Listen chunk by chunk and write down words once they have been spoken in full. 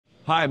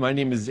Hi, my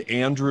name is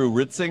Andrew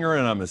Ritzinger,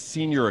 and I'm a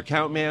Senior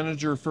Account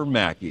Manager for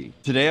Mackie.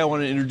 Today I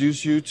want to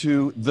introduce you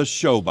to the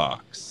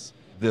Showbox.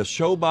 The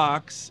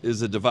Showbox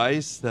is a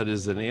device that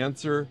is an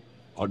answer,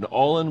 an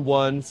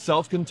all-in-one,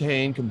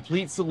 self-contained,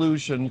 complete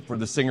solution for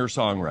the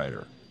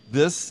singer-songwriter.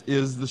 This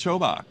is the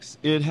Showbox.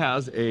 It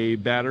has a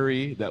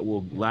battery that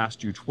will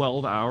last you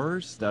 12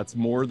 hours. That's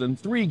more than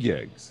 3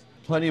 gigs.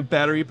 Plenty of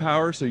battery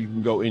power so you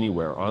can go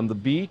anywhere, on the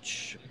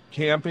beach,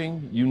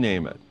 camping, you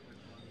name it.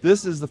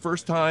 This is the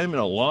first time in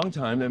a long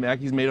time that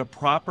Mackie's made a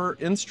proper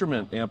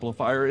instrument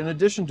amplifier in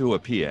addition to a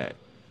PA,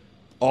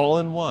 all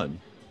in one.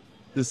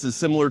 This is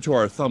similar to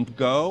our Thump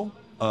Go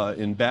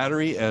in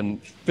battery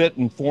and fit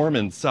and form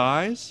and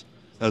size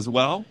as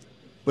well.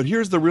 But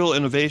here's the real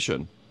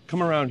innovation.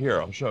 Come around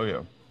here, I'll show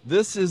you.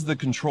 This is the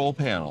control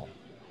panel.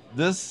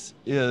 This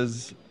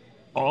is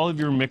all of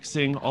your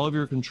mixing, all of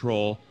your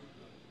control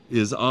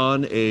is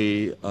on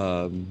a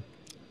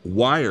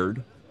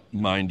wired,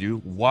 mind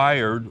you,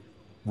 wired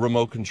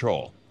remote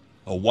control,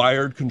 a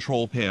wired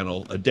control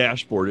panel, a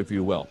dashboard, if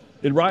you will.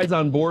 It rides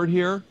on board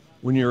here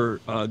when you're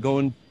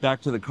going back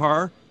to the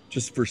car,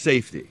 just for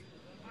safety.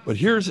 But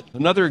here's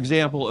another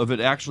example of it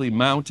actually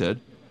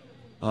mounted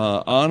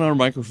on our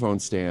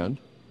microphone stand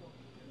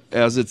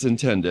as it's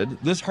intended.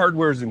 This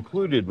hardware is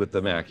included with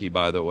the Mackie,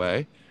 by the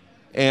way.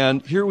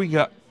 And here we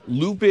got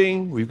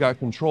looping, we've got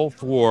control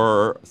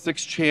for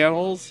 6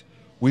 channels,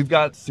 we've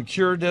got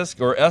secure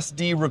disk or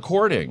SD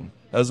recording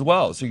as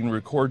well, so you can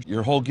record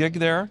your whole gig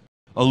there.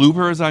 A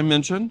looper, as I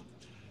mentioned,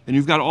 and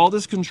you've got all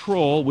this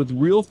control with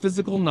real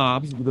physical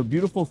knobs with a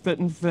beautiful fit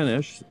and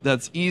finish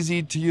that's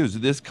easy to use.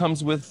 This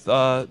comes with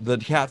the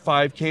Cat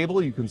 5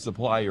 cable. You can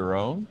supply your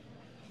own.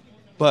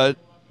 But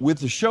with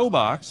the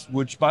Showbox,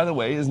 which, by the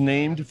way, is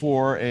named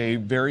for a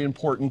very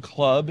important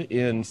club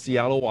in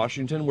Seattle,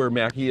 Washington, where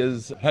Mackie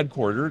is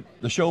headquartered.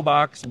 The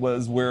Showbox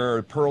was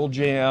where Pearl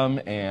Jam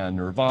and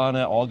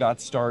Nirvana all got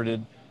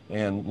started,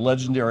 and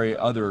legendary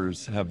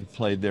others have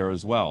played there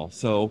as well.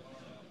 So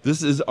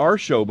this is our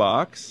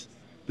Showbox.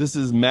 This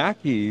is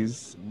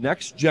Mackie's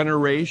next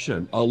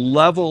generation, a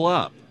level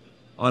up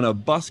on a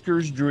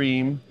busker's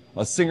dream,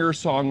 a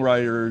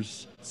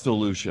singer-songwriter's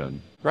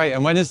solution. Right,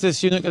 and when is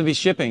this unit going to be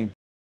shipping?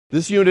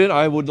 This unit,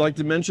 I would like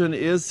to mention,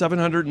 is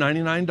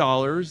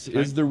 $799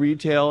 is the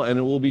retail, and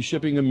it will be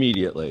shipping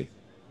immediately.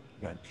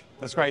 Good.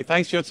 That's great.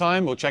 Thanks for your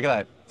time. We'll check it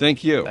out.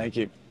 Thank you. Thank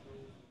you.